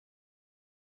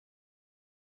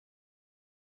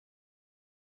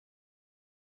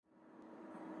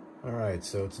Alright,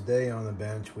 so today on the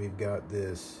bench we've got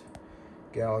this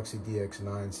Galaxy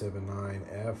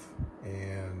DX-979F,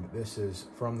 and this is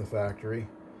from the factory,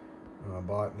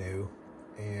 bought new,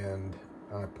 and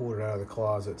I pulled it out of the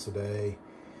closet today,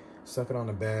 stuck it on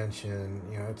the bench, and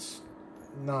you know, it's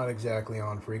not exactly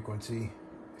on frequency,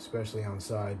 especially on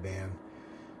sideband.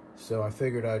 So I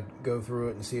figured I'd go through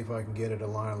it and see if I can get it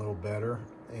aligned a little better,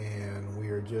 and we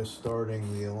are just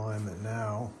starting the alignment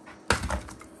now.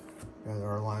 Got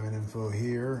our alignment info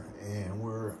here, and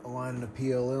we're aligning the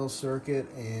PLL circuit,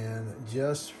 and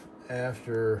just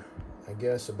after, I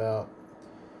guess, about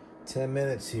 10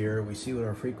 minutes here, we see what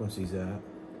our frequency's at.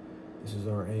 This is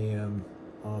our AM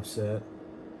offset,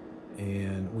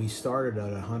 and we started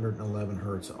at 111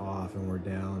 hertz off, and we're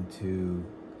down to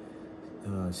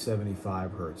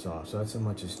 75 hertz off. So that's how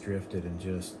much it's drifted in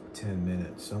just 10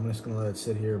 minutes. So I'm just gonna let it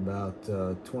sit here about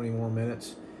 20 more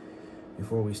minutes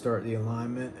before we start the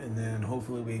alignment, and then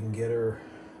hopefully we can get her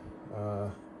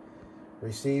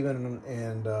receiving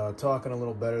and talking a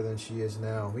little better than she is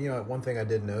now. You know, one thing I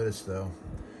did notice though,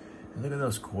 look at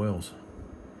those coils,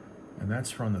 and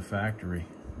that's from the factory.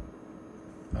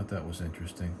 Thought that was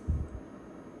interesting.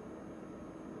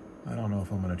 I don't know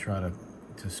if I'm going to try to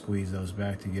squeeze those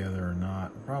back together or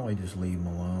not. Probably just leave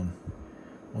them alone.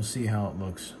 We'll see how it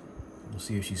looks. We'll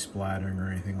see if she's splattering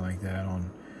or anything like that on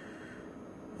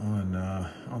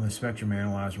the spectrum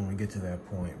analyzer when we get to that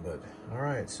point. But all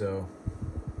right, so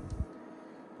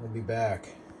we'll be back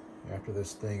after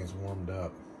this thing is warmed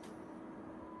up.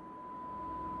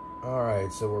 All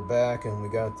right, so we're back, and we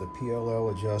got the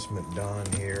PLL adjustment done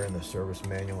here in the service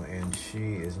manual, and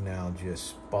she is now just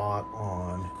spot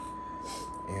on.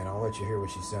 And I'll let you hear what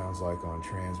she sounds like on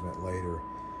transmit later.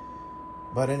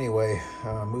 But anyway,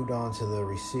 moved on to the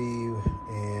receive,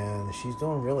 and she's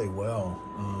doing really well.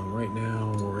 Right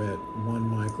now we're at 1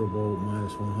 microvolt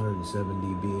minus 107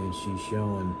 dB, and she's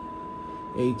showing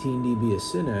 18 dB of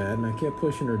synad, and I kept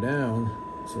pushing her down.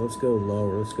 So let's go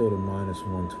lower. Let's go to minus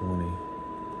 120.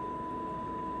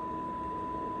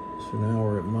 So now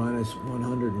we're at minus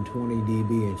 120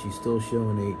 dB, and she's still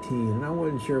showing 18. And I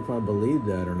wasn't sure if I believed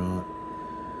that or not.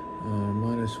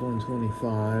 Minus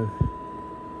 125.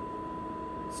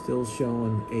 Still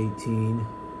showing 18.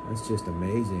 That's just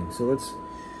amazing. So let's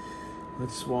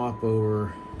swap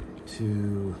over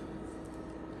to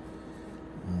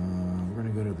we're gonna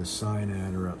go to the sine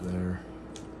adder up there.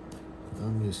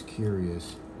 I'm just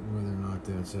curious whether or not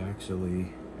that's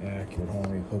actually accurate. Hold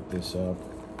on, let me hook this up.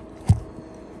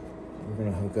 We're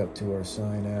gonna hook up to our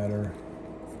sine adder.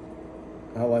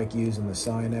 I like using the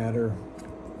sine adder.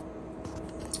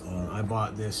 I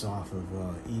bought this off of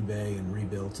eBay and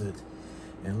rebuilt it.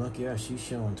 And look, yeah, she's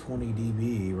showing 20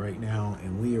 dB right now,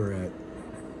 and we are at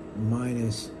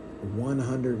minus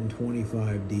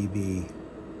 125 dB.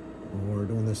 We're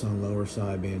doing this on lower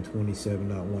sideband,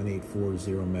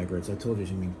 27.1840 megahertz. I told you,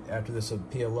 I mean, after this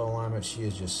PLL alignment, she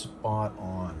is just spot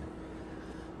on.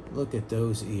 Look at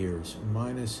those ears,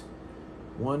 minus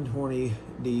 120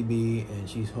 dB, and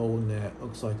she's holding that,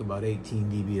 looks like about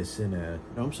 18 dB of synad.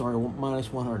 No, I'm sorry,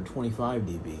 minus 125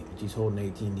 dB, and she's holding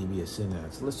 18 dB of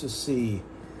synad. So let's just see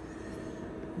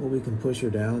what we can push her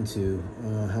down to.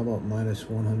 How about minus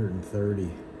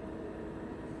 130?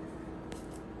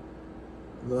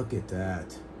 Look at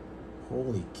that.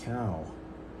 Holy cow.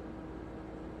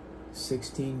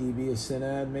 16 dB of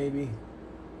synad maybe?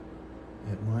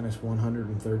 At minus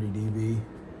 130 dB.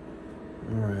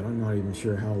 Alright, I'm not even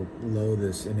sure how low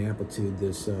this in amplitude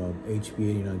this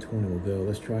HP8920 will go.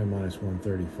 Let's try minus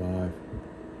 135.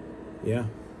 Yeah.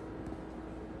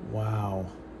 Wow.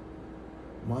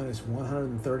 Minus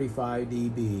 135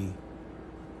 dB,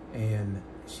 and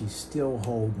she's still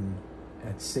holding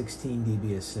at 16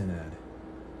 dB of synad.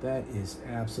 That is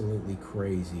absolutely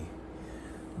crazy.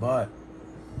 But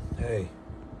hey,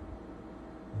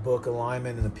 book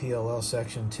alignment in the PLL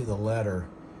section to the letter,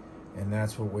 and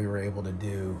that's what we were able to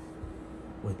do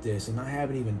with this. And I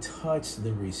haven't even touched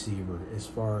the receiver as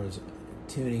far as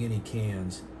tuning any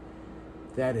cans.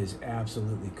 That is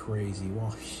absolutely crazy.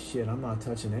 Well, shit, I'm not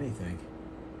touching anything.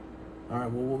 All right,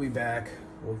 well, we'll be back.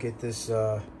 We'll get this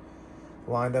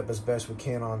lined up as best we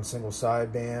can on single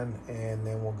sideband, and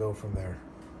then we'll go from there.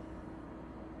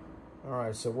 All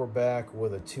right, so we're back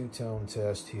with a two-tone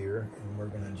test here, and we're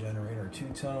going to generate our two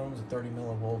tones at 30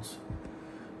 millivolts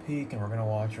peak, and we're going to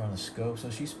watch her on the scope. So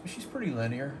she's pretty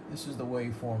linear. This is the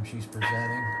waveform she's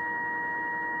presenting,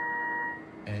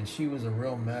 and she was a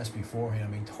real mess beforehand. I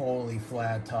mean, totally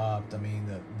flat topped. I mean,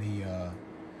 the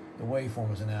waveform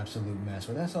was an absolute mess,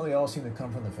 but that's how they all seem to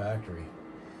come from the factory.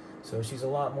 So she's a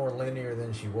lot more linear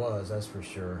than she was, that's for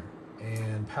sure.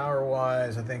 And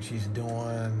power-wise, I think she's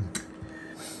doing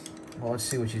Well, let's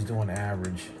see what she's doing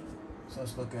average. So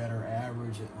let's look at her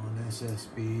average on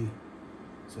SSB.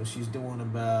 So she's doing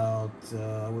about,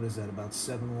 what is that, about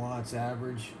 7 watts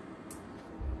average.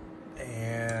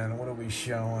 And what are we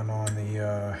showing on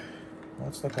the,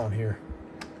 let's look on here.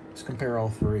 Let's compare all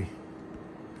three.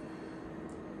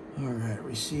 All right,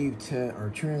 receive test or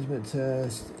transmit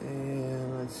test,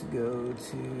 and let's go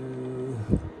to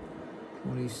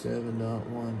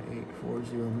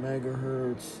 27.1840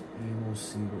 megahertz, and we'll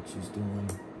see what she's doing.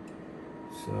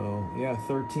 So yeah,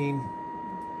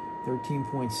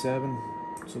 13.7,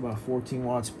 so about 14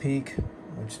 watts peak,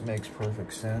 which makes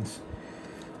perfect sense.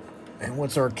 And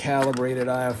what's our calibrated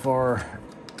IFR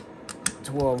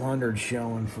 1200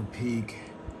 showing for peak?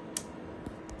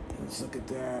 Let's look at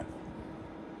that.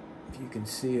 If you can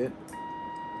see it,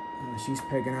 she's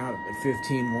pegging out at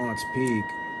 15 watts peak.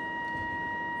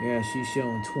 Yeah, she's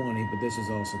showing 20, but this is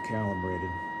also calibrated.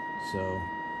 So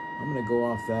I'm gonna go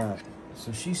off that.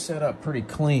 So she's set up pretty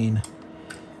clean.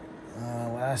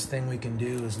 Last thing we can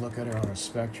do is look at her on a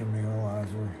spectrum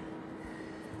analyzer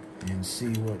and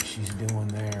see what she's doing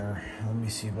there. Let me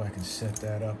see if I can set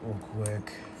that up real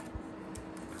quick.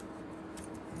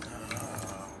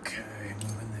 Okay,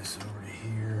 moving this over to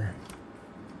here.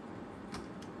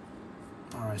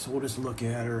 All right, so we'll just look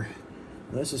at her.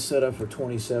 This is set up for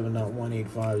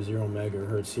 27.1850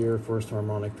 megahertz here. First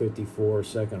harmonic 54,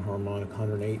 second harmonic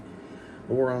 108.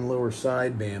 But we're on lower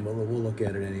sideband, but we'll look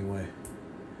at it anyway.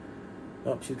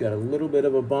 Oh, she's got a little bit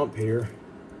of a bump here.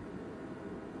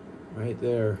 Right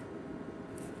there.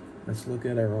 Let's look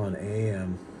at her on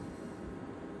AM.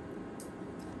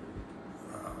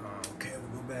 Okay,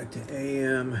 we'll go back to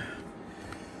AM.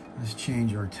 Let's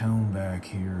change our tone back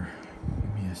here.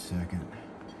 Give me a second.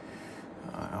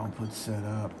 Output set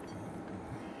up.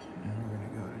 And we're going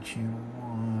to go to channel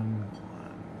 1.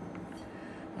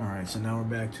 Alright, so now we're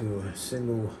back to a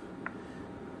single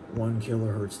 1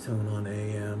 kilohertz tone on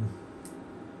AM.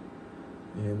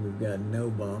 And we've got no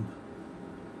bump.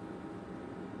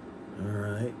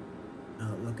 Alright,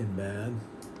 not looking bad.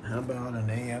 How about an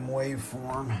AM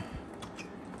waveform?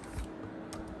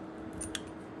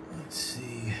 Let's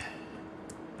see.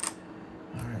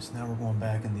 Alright, so now we're going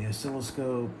back in the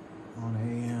oscilloscope on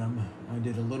AM. I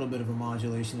did a little bit of a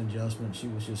modulation adjustment. She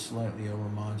was just slightly over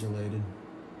modulated.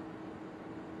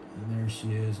 And there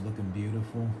she is, looking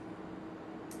beautiful.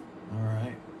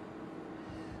 Alright.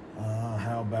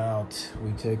 How about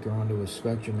we take her onto a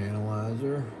spectrum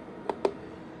analyzer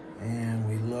and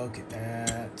we look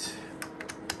at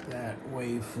that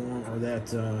waveform or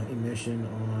that emission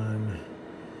on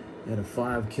at a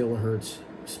 5 kilohertz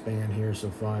span here, so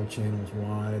 5 channels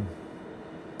wide.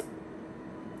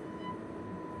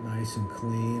 Nice and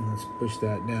clean. Let's push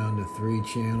that down to 3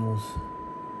 channels.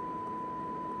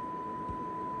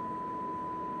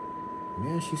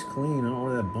 Yeah, she's clean. I don't know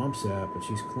where that bump's at, but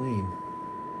she's clean.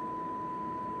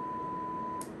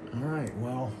 All right,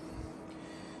 well,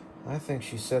 I think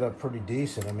she's set up pretty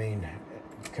decent. I mean,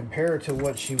 compared to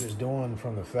what she was doing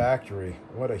from the factory,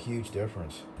 what a huge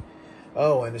difference.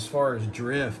 Oh, and as far as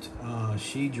drift,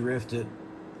 she drifted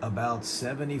about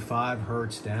 75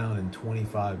 hertz down in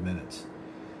 25 minutes.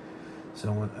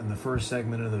 So in the first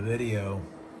segment of the video,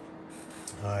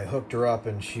 I hooked her up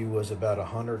and she was about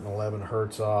 111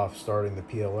 hertz off starting the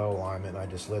PLL alignment. I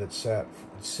just let it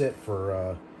sit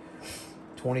for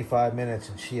 25 minutes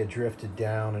and she had drifted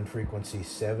down in frequency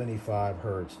 75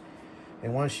 hertz.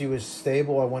 And once she was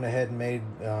stable, I went ahead and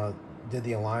did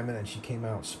the alignment and she came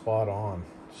out spot on.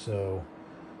 So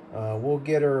we'll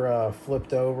get her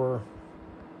flipped over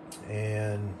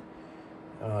and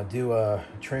do a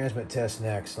transmit test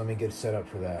next. Let me get set up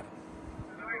for that.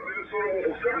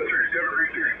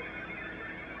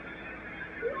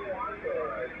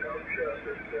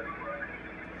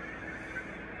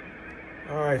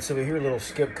 All right, so we hear a little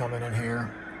skip coming in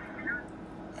here.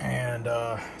 And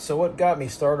so what got me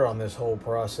started on this whole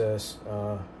process,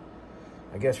 I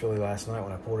guess really last night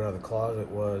when I pulled it out of the closet,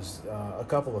 was a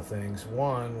couple of things.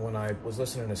 One, when I was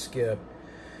listening to skip,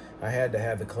 I had to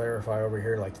have the clarifier over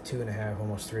here like the 2.5,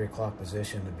 almost 3 o'clock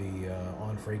position to be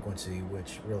on frequency,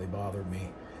 which really bothered me.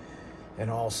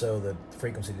 And also the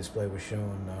frequency display was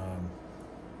showing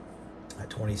at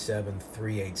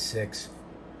 27.386,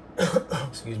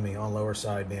 excuse me, on lower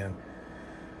sideband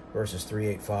versus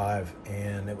 385,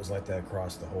 and it was like that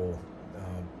across the whole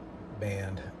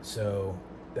band. So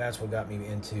that's what got me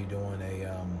into doing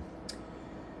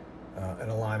an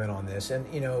alignment on this. And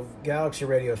you know, Galaxy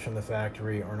radios from the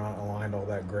factory are not aligned all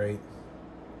that great.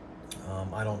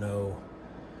 I don't know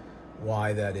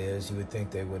why that is. You would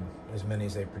think they would, as many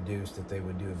as they produce, that they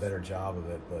would do a better job of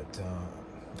it, but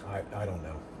I don't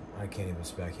know. I can't even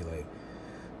speculate.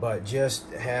 but just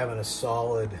having a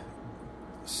solid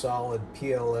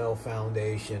PLL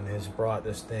foundation has brought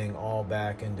this thing all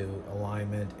back into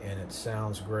alignment, and it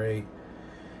sounds great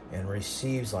and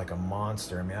receives like a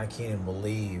monster. I mean, I can't even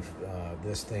believe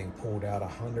this thing pulled out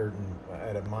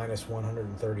at a minus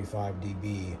 135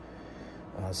 dB,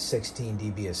 16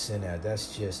 dB of synad.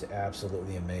 That's just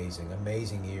absolutely amazing.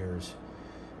 Amazing ears,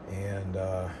 and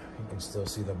you can still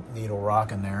see the needle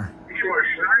rocking there.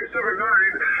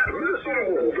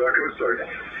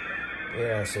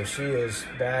 Yeah, so she is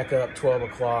back up 12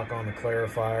 o'clock on the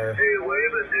clarifier. Hey,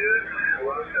 waving, dude.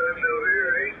 Long time no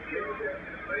here,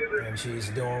 eh? And she's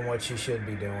doing what she should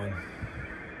be doing.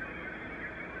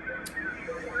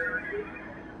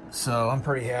 So I'm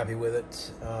pretty happy with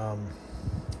it.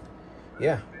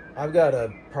 Yeah, I've got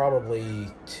probably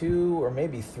 2 or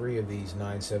maybe 3 of these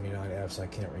 979Fs. I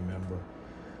can't remember.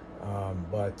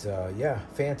 Yeah,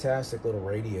 fantastic little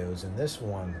radios. And this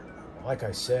one, like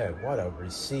I said, what a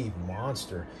received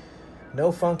monster.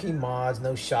 No funky mods,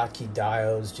 no Schottky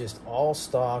diodes, just all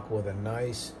stock with a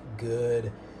nice,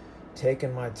 good,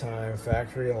 taking my time,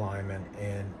 factory alignment,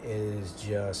 and it is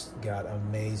just got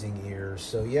amazing ears.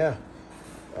 So yeah,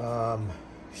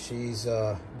 she's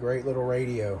a great little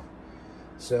radio.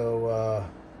 So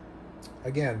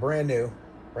again, brand new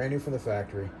from the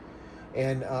factory.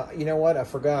 And you know what? I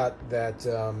forgot that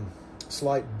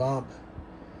slight bump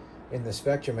in the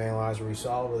spectrum analyzer we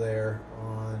saw over there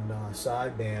on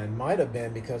sideband might have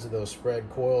been because of those spread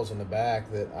coils in the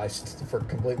back that I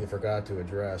completely forgot to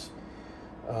address.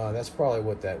 That's probably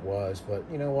what that was. But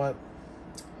you know what?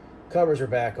 Covers are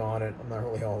back on it. I'm not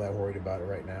really all that worried about it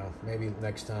right now. Maybe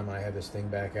next time I have this thing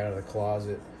back out of the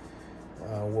closet,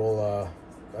 we'll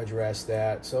address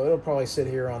that. So it'll probably sit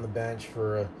here on the bench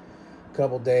for a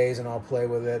couple days, and I'll play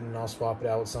with it, and I'll swap it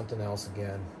out with something else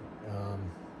again.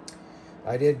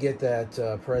 I did get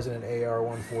that President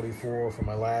AR-144 from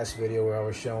my last video where I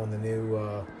was showing the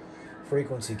new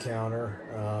frequency counter.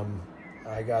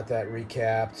 I got that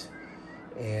recapped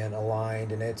and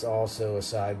aligned, and it's also a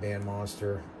sideband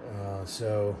monster.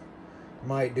 So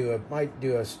might do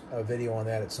a video on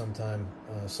that at sometime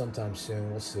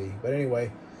soon. We'll see. But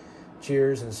anyway,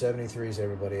 cheers and 73s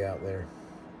everybody out there.